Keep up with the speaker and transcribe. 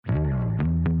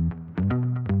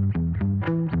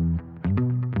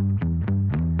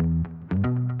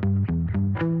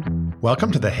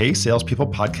Welcome to the Hey Salespeople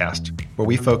podcast, where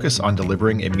we focus on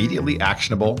delivering immediately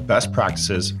actionable best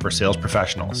practices for sales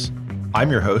professionals. I'm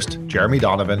your host, Jeremy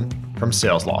Donovan from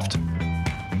SalesLoft.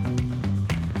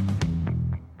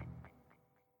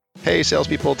 Hey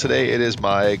salespeople, today it is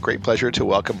my great pleasure to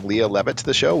welcome Leah Levitt to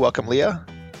the show. Welcome, Leah.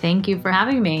 Thank you for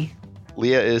having me.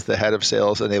 Leah is the head of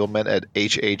sales enablement at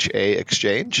HHA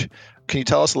Exchange. Can you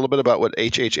tell us a little bit about what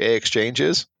HHA Exchange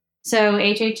is? So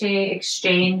HHA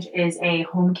Exchange is a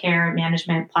home care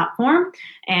management platform,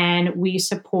 and we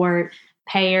support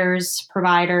payers,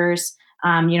 providers,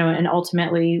 and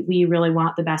ultimately we really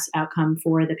want the best outcome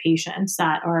for the patients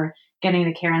that are getting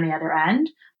the care on the other end.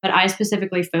 But I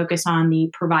specifically focus on the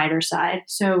provider side.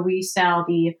 So we sell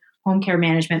the home care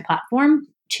management platform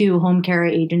to home care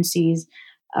agencies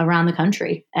around the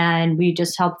country, and we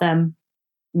just help them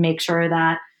make sure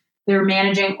that they're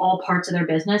managing all parts of their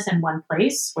business in one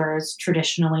place, whereas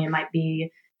traditionally it might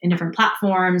be in different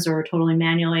platforms or totally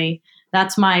manually.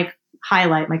 That's my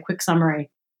highlight, my quick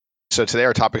summary. So today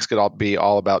our topics could all be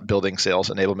all about building sales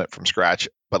enablement from scratch.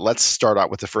 But let's start out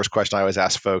with the first question I always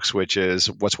ask folks, which is,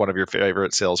 what's one of your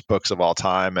favorite sales books of all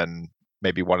time, and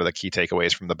maybe one of the key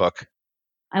takeaways from the book?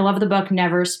 I love the book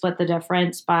Never Split the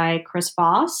Difference by Chris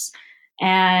Voss.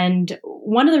 And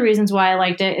one of the reasons why I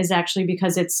liked it is actually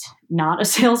because it's not a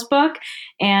sales book.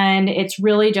 And it's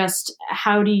really just,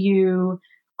 how do you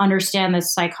understand the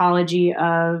psychology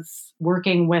of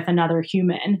working with another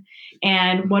human?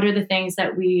 And what are the things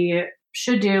that we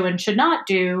should do and should not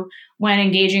do when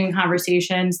engaging in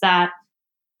conversations that,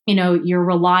 you're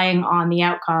relying on the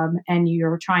outcome and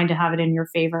you're trying to have it in your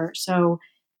favor. So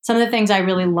some of the things I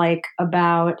really like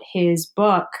about his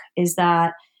book is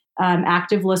that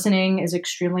active listening is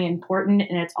extremely important,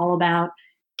 and it's all about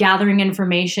gathering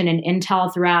information and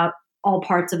intel throughout all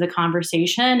parts of the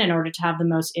conversation in order to have the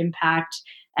most impact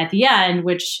at the end,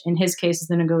 which in his case is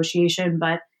the negotiation.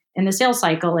 But in the sales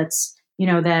cycle, it's,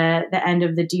 the end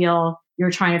of the deal. You're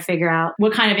trying to figure out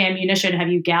what kind of ammunition have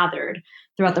you gathered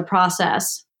throughout the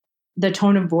process. The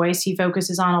tone of voice he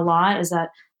focuses on a lot is that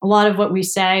a lot of what we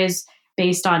say is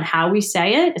based on how we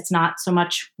say it. It's not so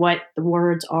much what the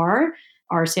words are.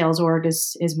 Our sales org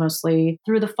is mostly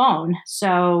through the phone.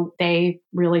 So they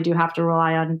really do have to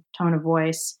rely on tone of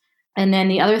voice. And then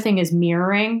the other thing is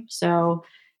mirroring. So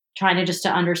trying to just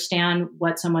to understand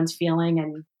what someone's feeling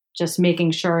and just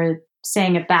making sure,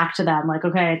 saying it back to them, like,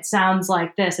 okay, it sounds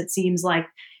like this. It seems like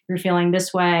you're feeling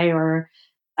this way. Or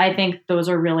I think those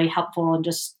are really helpful in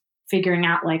just figuring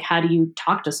out, like, how do you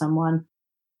talk to someone?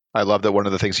 I love that one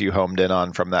of the things you homed in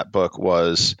on from that book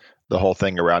was the whole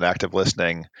thing around active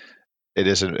listening. It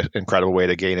is an incredible way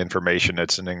to gain information.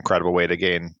 It's an incredible way to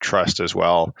gain trust as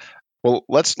well. Well,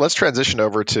 let's transition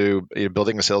over to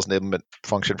building a sales enablement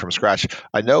function from scratch.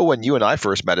 I know when you and I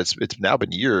first met, it's now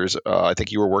been years. I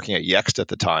think you were working at Yext at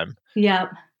the time. Yeah.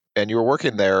 And you were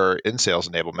working there in sales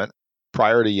enablement.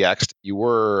 Prior to Yext, you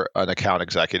were an account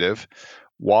executive.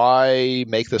 Why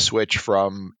make the switch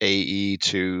from AE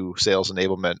to sales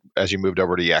enablement as you moved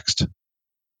over to Yext?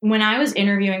 When I was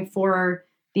interviewing for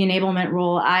the enablement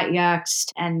role at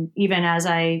Yext, and even as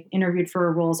I interviewed for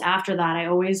roles after that, I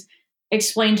always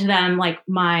explained to them, like,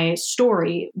 my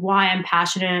story, why I'm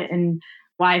passionate and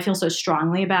why I feel so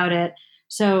strongly about it.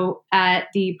 So at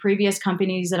the previous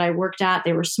companies that I worked at,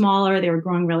 they were smaller, they were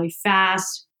growing really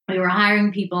fast, we were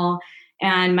hiring people,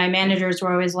 and my managers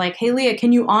were always like, hey, Leah,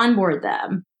 can you onboard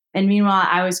them? And meanwhile,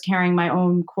 I was carrying my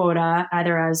own quota,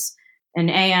 either as an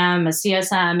AM, a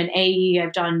CSM, an AE.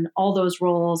 I've done all those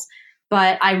roles.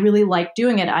 But I really liked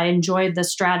doing it. I enjoyed the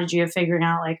strategy of figuring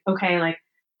out, like, okay, like,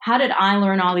 how did I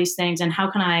learn all these things, and how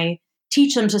can I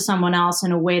teach them to someone else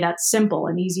in a way that's simple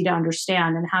and easy to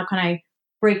understand? And how can I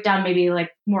break down maybe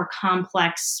like more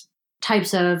complex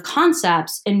types of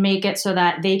concepts and make it so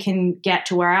that they can get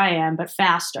to where I am, but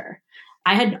faster?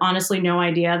 I had honestly no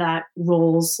idea that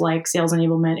roles like sales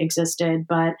enablement existed,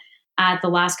 but at the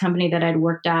last company that I'd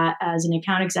worked at as an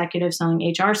account executive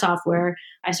selling HR software,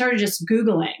 I started just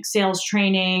Googling sales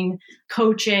training,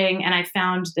 coaching, and I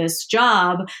found this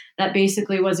job that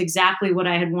basically was exactly what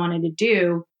I had wanted to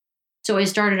do. So I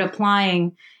started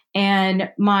applying, and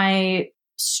my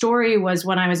story was,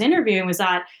 when I was interviewing, was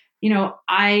that,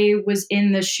 I was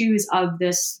in the shoes of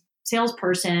this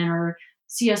salesperson or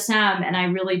CSM, and I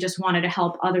really just wanted to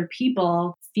help other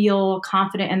people feel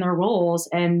confident in their roles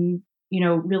and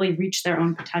really reach their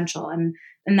own potential. And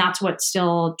that's what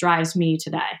still drives me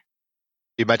today.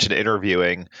 You mentioned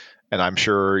interviewing, and I'm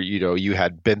sure, you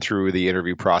had been through the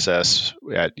interview process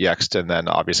at Yext and then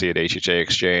obviously at HHA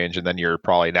Exchange, and then you're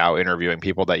probably now interviewing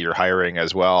people that you're hiring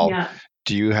as well. Yeah.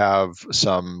 Do you have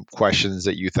some questions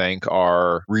that you think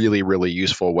are really, really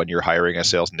useful when you're hiring a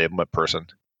sales enablement person?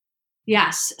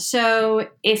 Yes. So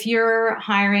if you're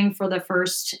hiring for the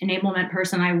first enablement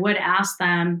person, I would ask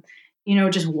them,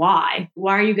 just why?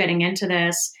 Why are you getting into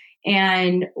this?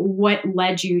 And what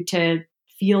led you to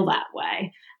feel that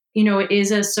way? It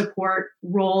is a support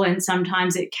role, and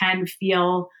sometimes it can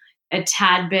feel a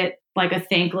tad bit like a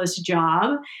thankless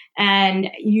job.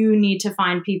 And you need to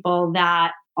find people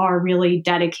that are really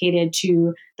dedicated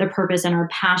to the purpose and are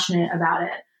passionate about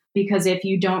it. Because if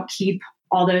you don't keep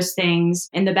all those things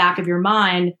in the back of your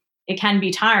mind, it can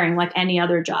be tiring like any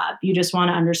other job. You just want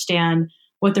to understand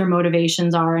what their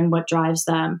motivations are and what drives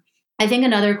them. I think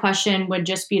another question would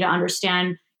just be to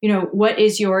understand, what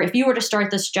is if you were to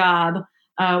start this job,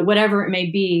 whatever it may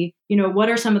be, what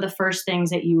are some of the first things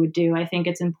that you would do? I think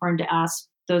it's important to ask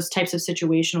those types of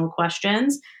situational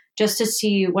questions just to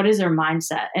see what is their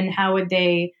mindset and how would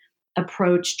they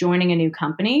approach joining a new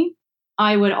company.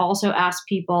 I would also ask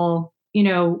people,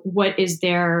 what is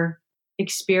their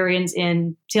experience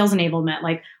in sales enablement?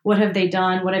 Like, what have they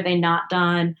done? What have they not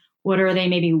done? What are they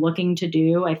maybe looking to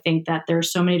do? I think that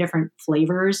there's so many different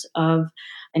flavors of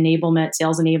enablement,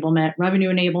 sales enablement, revenue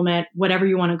enablement, whatever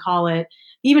you want to call it,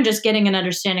 even just getting an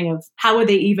understanding of how would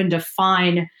they even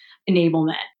define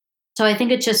enablement. So I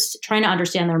think it's just trying to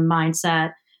understand their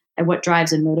mindset and what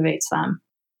drives and motivates them.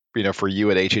 For you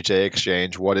at HHA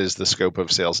Exchange, what is the scope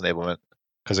of sales enablement?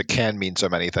 Because it can mean so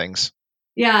many things.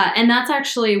 Yeah, and that's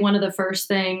actually one of the first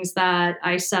things that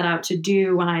I set out to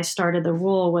do when I started the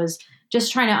role was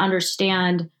just trying to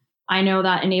understand. I know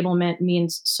that enablement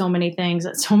means so many things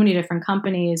at so many different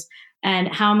companies, and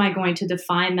how am I going to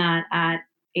define that at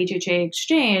HHA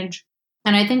Exchange?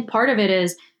 And I think part of it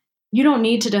is you don't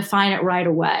need to define it right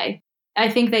away. I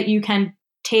think that you can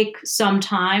take some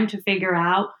time to figure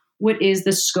out what is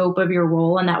the scope of your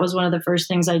role, and that was one of the first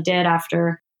things I did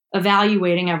after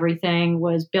evaluating everything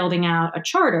was building out a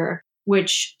charter,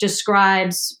 which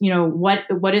describes,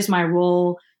 what is my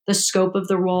role, the scope of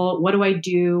the role, what do I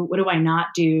do, what do I not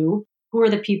do, who are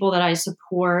the people that I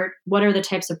support, what are the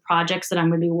types of projects that I'm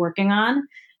going to be working on.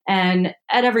 And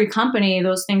at every company,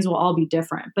 those things will all be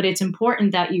different, but it's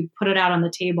important that you put it out on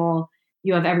the table,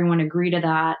 you have everyone agree to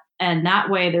that. And that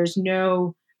way there's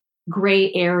no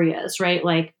gray areas, right?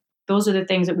 Like those are the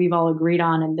things that we've all agreed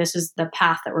on, and this is the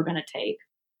path that we're going to take.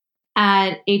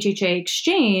 At HHA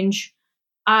Exchange,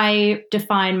 I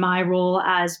define my role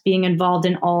as being involved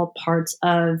in all parts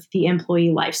of the employee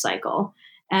lifecycle.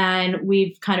 And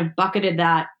we've kind of bucketed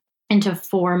that into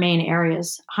 4 main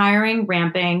areas: hiring,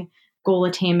 ramping, goal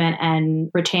attainment, and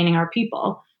retaining our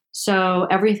people. So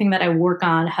everything that I work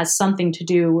on has something to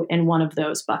do in one of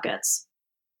those buckets.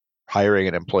 Hiring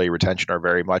and employee retention are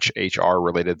very much HR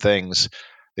related things.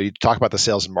 You talk about the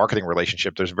sales and marketing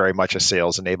relationship. There's very much a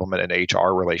sales enablement and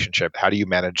HR relationship. How do you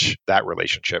manage that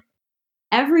relationship?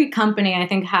 Every company, I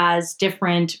think, has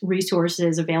different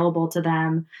resources available to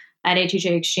them. At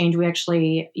HHA Exchange, we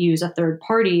actually use a third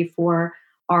party for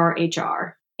our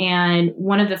HR. And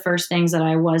one of the first things that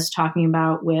I was talking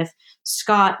about with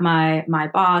Scott, my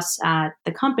boss at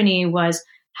the company, was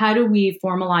how do we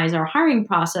formalize our hiring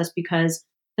process? Because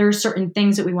there are certain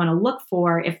things that we want to look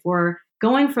for. If we're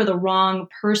going for the wrong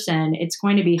person, it's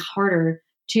going to be harder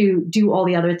to do all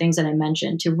the other things that I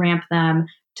mentioned, to ramp them,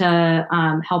 to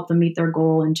help them meet their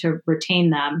goal, and to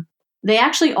retain them. They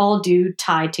actually all do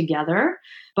tie together.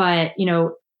 But,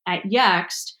 at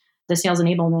Yext, the sales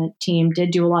enablement team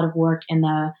did do a lot of work in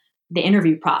the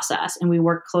interview process. And we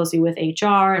worked closely with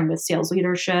HR and with sales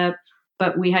leadership.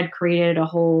 But we had created a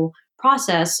whole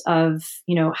process of,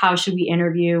 how should we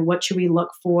interview? What should we look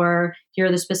for? Here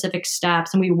are the specific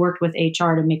steps. And we worked with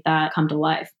HR to make that come to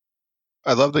life.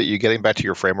 I love that you're getting back to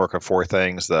your framework of 4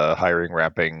 things: the hiring,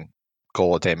 ramping,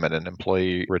 goal attainment, and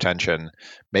employee retention.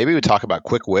 Maybe we talk about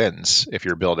quick wins if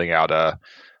you're building out a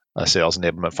sales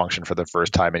enablement function for the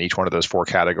first time in each one of those 4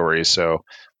 categories. So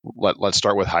let's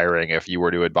start with hiring. If you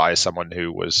were to advise someone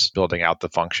who was building out the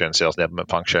function, sales enablement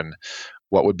function,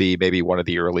 what would be maybe one of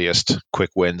the earliest quick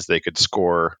wins they could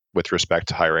score with respect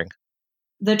to hiring?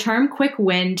 The term quick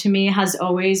win to me has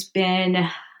always been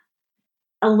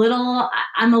I'm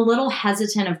a little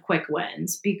hesitant of quick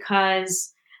wins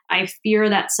because I fear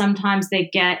that sometimes they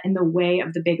get in the way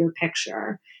of the bigger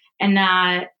picture, and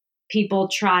that people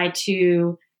try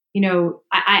to,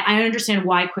 I understand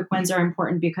why quick wins are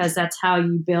important, because that's how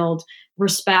you build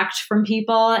respect from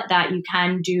people that you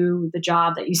can do the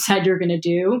job that you said you're going to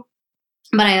do.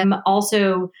 But I am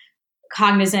also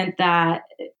cognizant that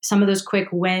some of those quick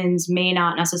wins may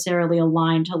not necessarily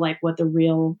align to like what the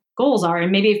real goals are.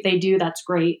 And maybe if they do, that's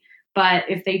great. But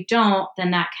if they don't,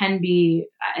 then that can be,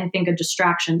 I think, a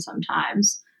distraction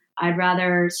sometimes. I'd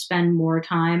rather spend more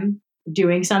time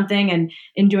doing something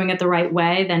and doing it the right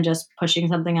way than just pushing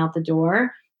something out the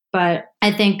door. But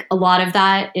I think a lot of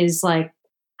that is like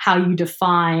how you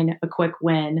define a quick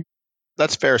win.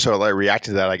 That's fair. So like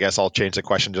reacting to that, I guess I'll change the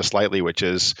question just slightly, which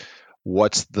is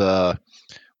what's the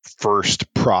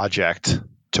first project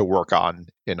to work on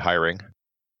in hiring?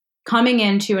 Coming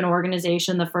into an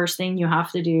organization, the first thing you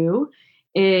have to do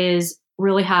is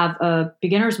really have a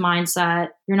beginner's mindset.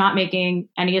 You're not making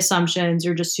any assumptions.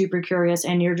 You're just super curious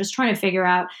and you're just trying to figure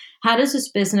out, how does this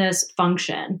business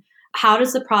function? How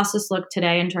does the process look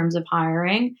today in terms of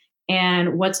hiring?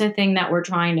 And what's the thing that we're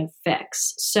trying to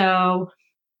fix? So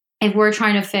if we're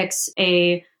trying to fix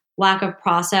a lack of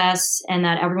process and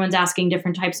that everyone's asking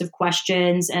different types of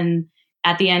questions, and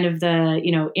at the end of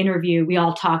the interview, we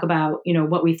all talk about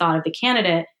what we thought of the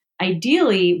candidate.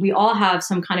 Ideally, we all have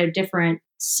some kind of different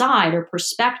side or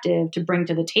perspective to bring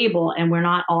to the table, and we're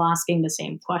not all asking the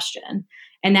same question.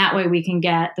 And that way we can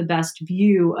get the best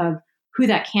view of who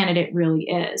that candidate really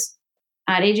is.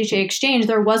 At AGHA Exchange,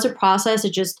 there was a process.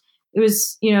 It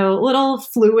was, a little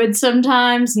fluid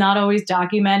sometimes, not always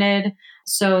documented.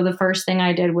 So the first thing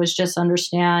I did was just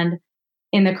understand,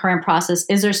 in the current process,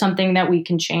 is there something that we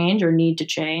can change or need to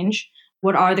change?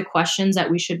 What are the questions that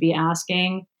we should be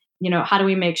asking? How do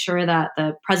we make sure that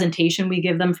the presentation we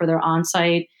give them for their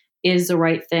on-site is the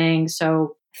right thing?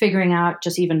 So figuring out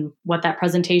just even what that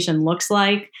presentation looks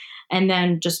like, and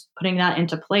then just putting that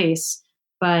into place.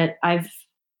 But I've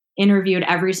interviewed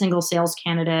every single sales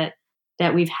candidate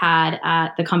that we've had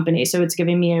at the company. So it's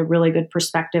giving me a really good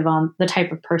perspective on the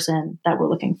type of person that we're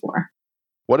looking for.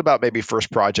 What about maybe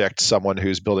first project someone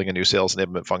who's building a new sales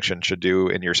enablement function should do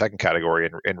in your second category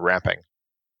in ramping?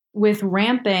 With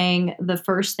ramping, the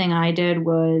first thing I did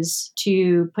was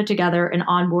to put together an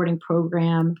onboarding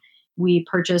program. We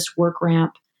purchased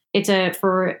WorkRamp.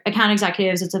 For account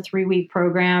executives, it's a 3-week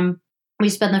program. We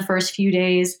spend the first few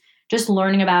days just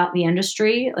learning about the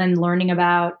industry and learning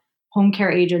about home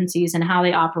care agencies and how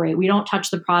they operate. We don't touch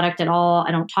the product at all.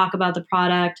 I don't talk about the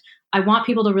product. I want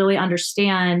people to really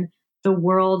understand the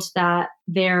world that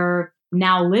they're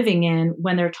now living in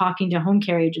when they're talking to home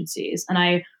care agencies. And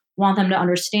I want them to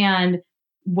understand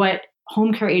what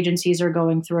home care agencies are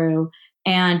going through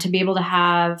and to be able to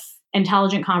have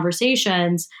intelligent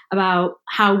conversations about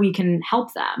how we can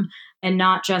help them, and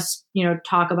not just,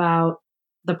 talk about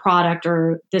the product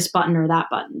or this button or that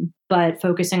button, but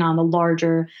focusing on the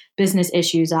larger business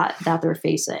issues that they're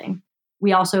facing.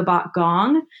 We also bought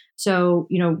Gong. So,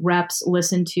 reps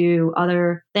listen to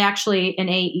an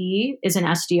AE is an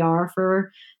SDR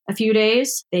for a few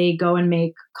days. They go and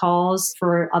make calls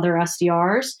for other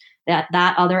SDRs.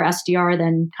 That other SDR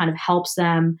then kind of helps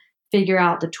them figure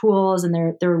out the tools, and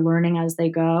they're learning as they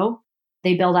go.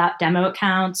 They build out demo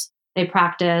accounts. They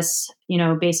practice,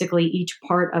 basically each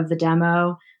part of the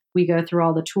demo. We go through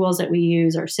all the tools that we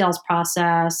use, our sales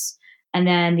process. And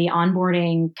then the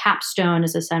onboarding capstone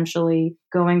is essentially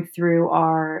going through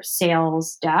our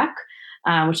sales deck,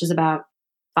 which is about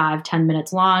 5-10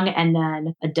 minutes long, and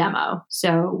then a demo.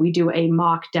 So we do a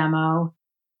mock demo,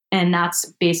 and that's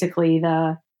basically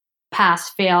the pass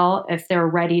fail if they're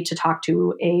ready to talk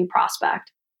to a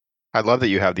prospect. I love that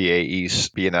you have the AEs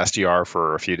be an SDR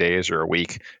for a few days or a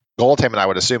week. Goal attainment, I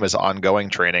would assume, is ongoing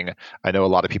training. I know a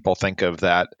lot of people think of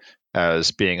that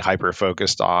as being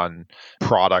hyper-focused on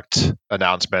product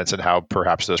announcements and how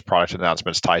perhaps those product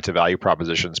announcements tie to value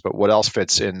propositions. But what else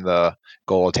fits in the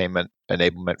goal attainment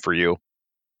enablement for you?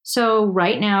 So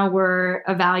right now we're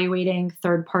evaluating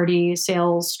third-party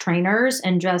sales trainers,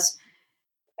 and just,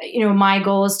 my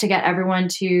goal is to get everyone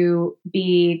to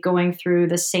be going through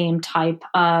the same type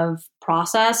of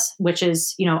process, which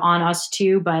is, on us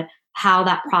too, but how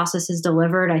that process is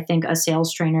delivered. I think an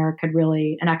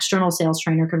external sales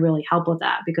trainer could really help with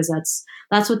that, because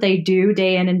that's what they do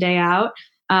day in and day out.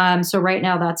 So right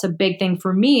now that's a big thing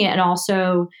for me, and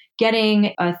also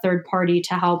getting a third party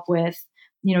to help with,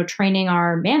 training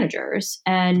our managers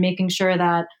and making sure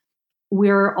that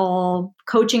we're all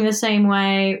coaching the same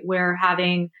way. We're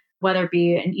having, whether it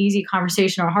be an easy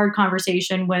conversation or a hard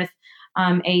conversation with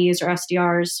AEs or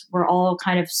SDRs, we're all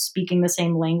kind of speaking the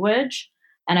same language.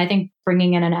 And I think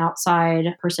bringing in an outside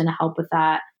person to help with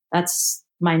that's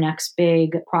my next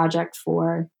big project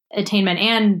for attainment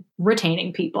and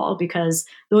retaining people, because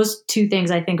those two things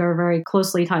I think are very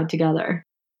closely tied together.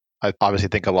 I obviously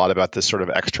think a lot about this sort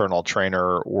of external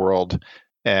trainer world.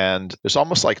 And there's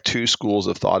almost like two schools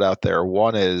of thought out there.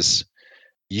 One is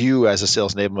you as a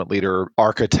sales enablement leader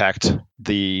architect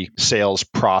the sales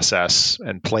process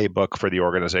and playbook for the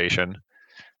organization.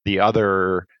 The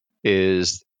other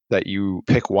is that you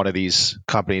pick one of these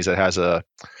companies that has a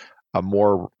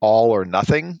more all or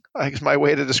nothing, I think is my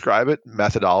way to describe it,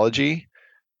 methodology.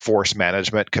 Force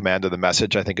management, command of the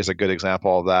message, I think is a good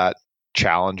example of that.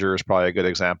 Challenger is probably a good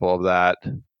example of that.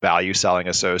 Value selling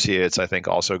associates, I think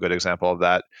also a good example of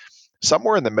that.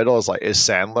 Somewhere in the middle is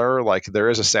Sandler. Like there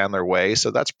is a Sandler way.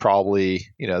 So that's probably,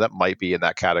 that might be in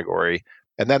that category.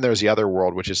 And then there's the other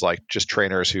world, which is like just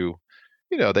trainers who,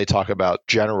 they talk about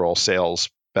general sales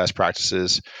best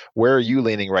practices. Where are you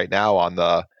leaning right now on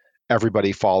the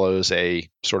everybody follows a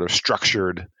sort of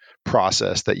structured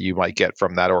process that you might get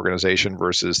from that organization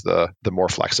versus the more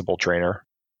flexible trainer?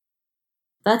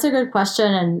 That's a good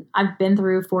question. And I've been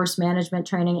through force management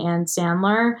training and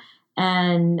Sandler.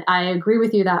 And I agree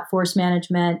with you that force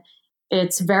management,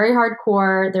 it's very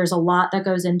hardcore. There's a lot that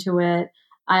goes into it.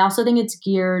 I also think it's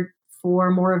geared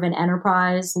for more of an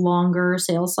enterprise, longer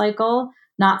sales cycle.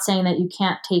 Not saying that you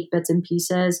can't take bits and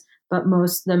pieces, but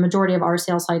the majority of our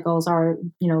sales cycles are,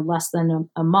 less than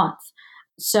a month.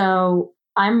 So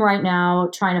I'm right now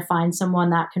trying to find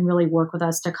someone that can really work with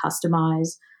us to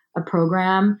customize a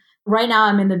program. Right now,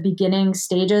 I'm in the beginning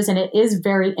stages, and it is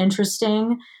very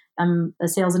interesting. I'm a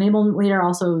sales enablement leader,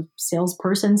 also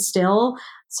salesperson still.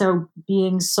 So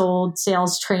being sold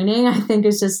sales training, I think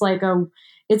is just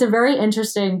it's a very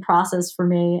interesting process for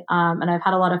me. And I've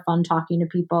had a lot of fun talking to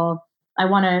people. I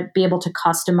want to be able to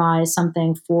customize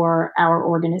something for our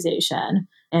organization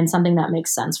and something that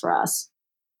makes sense for us.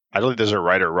 I don't think there's a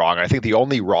right or wrong. I think the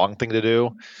only wrong thing to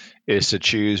do is to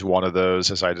choose one of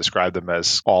those, as I described them,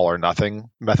 as all or nothing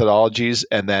methodologies,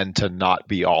 and then to not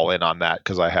be all in on that,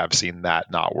 because I have seen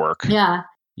that not work. Yeah.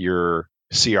 Your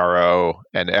CRO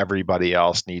and everybody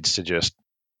else needs to just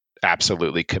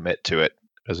absolutely commit to it,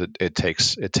 because it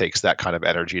takes that kind of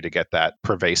energy to get that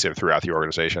pervasive throughout the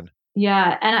organization.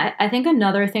 Yeah. And I think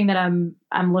another thing that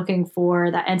I'm looking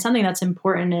for, that, and something that's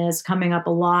important, is coming up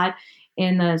a lot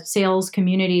in the sales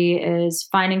community, is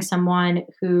finding someone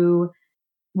who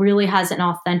really has an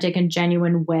authentic and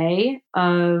genuine way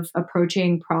of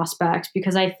approaching prospects,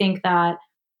 because I think that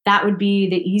would be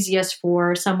the easiest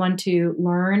for someone to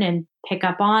learn and pick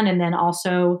up on, and then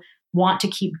also want to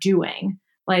keep doing.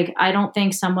 Like, I don't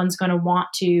think someone's going to want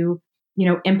to,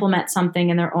 implement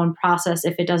something in their own process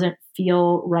if it doesn't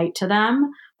feel right to them,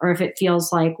 or if it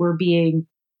feels like we're being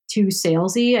too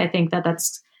salesy. I think that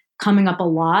that's coming up a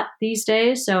lot these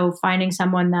days. So finding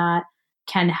someone that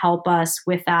can help us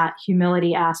with that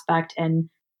humility aspect. And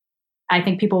I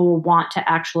think people will want to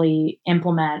actually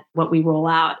implement what we roll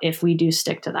out if we do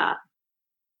stick to that.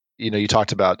 You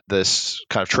talked about this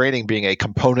kind of training being a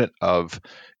component of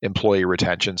employee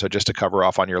retention. So just to cover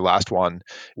off on your last one,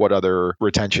 what other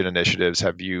retention initiatives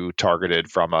have you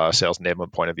targeted from a sales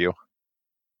enablement point of view?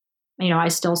 I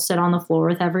still sit on the floor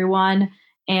with everyone,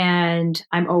 and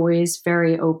I'm always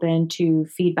very open to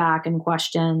feedback and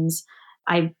questions.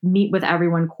 I meet with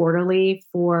everyone quarterly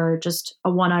for just a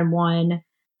one-on-one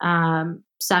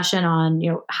session on,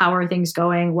 how are things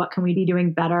going? What can we be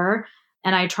doing better?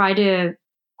 And I try to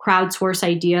crowdsource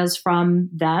ideas from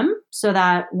them so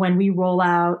that when we roll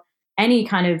out any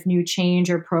kind of new change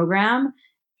or program,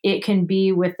 it can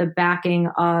be with the backing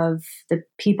of the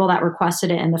people that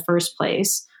requested it in the first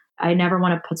place. I never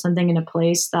want to put something into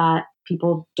place that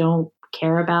people don't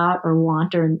care about or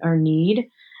want or need.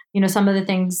 Some of the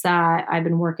things that I've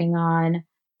been working on,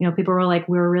 people were like,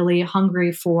 we're really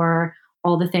hungry for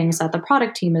all the things that the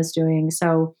product team is doing.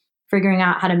 So figuring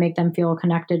out how to make them feel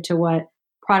connected to what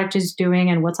product is doing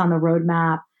and what's on the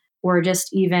roadmap, or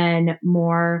just even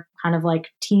more kind of like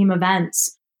team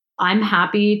events. I'm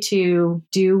happy to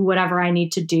do whatever I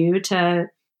need to do to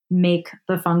make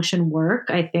the function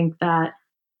work. I think that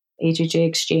HHA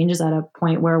Exchange is at a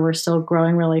point where we're still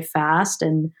growing really fast,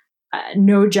 and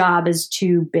no job is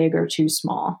too big or too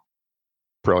small.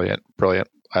 Brilliant.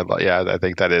 I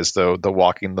think that is the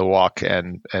walking the walk,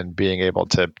 and being able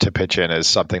to pitch in is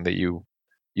something that you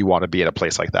want to be at a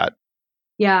place like that.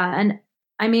 Yeah. And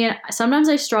I mean, sometimes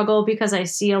I struggle because I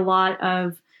see a lot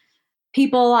of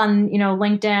people on,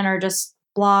 LinkedIn or just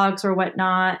blogs or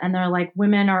whatnot, and they're like,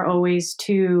 women are always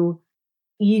too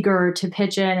eager to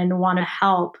pitch in and want to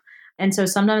help. And so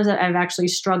sometimes I've actually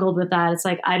struggled with that. It's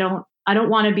like, I don't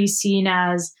want to be seen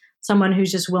as someone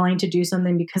who's just willing to do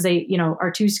something because they, are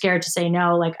too scared to say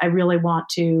no. Like, I really want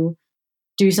to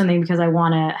do something because I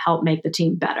want to help make the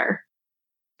team better.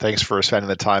 Thanks for spending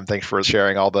the time. Thanks for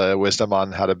sharing all the wisdom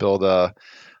on how to build a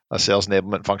sales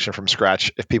enablement function from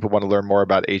scratch. If people want to learn more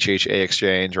about HHA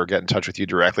Exchange or get in touch with you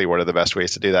directly, what are the best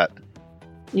ways to do that?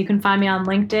 You can find me on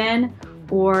LinkedIn,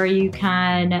 or you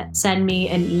can send me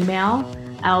an email,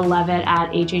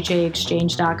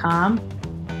 llevitt@hhaexchange.com.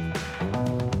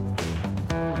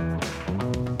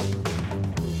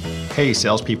 Hey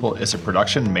Salespeople is a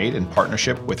production made in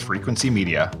partnership with Frequency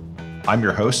Media. I'm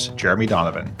your host, Jeremy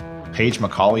Donovan. Paige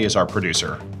McCauley is our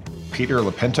producer. Peter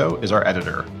Lopinto is our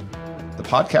editor. The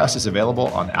podcast is available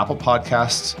on Apple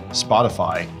Podcasts,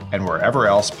 Spotify, and wherever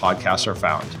else podcasts are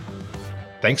found.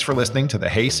 Thanks for listening to the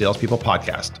Hey Salespeople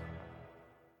podcast.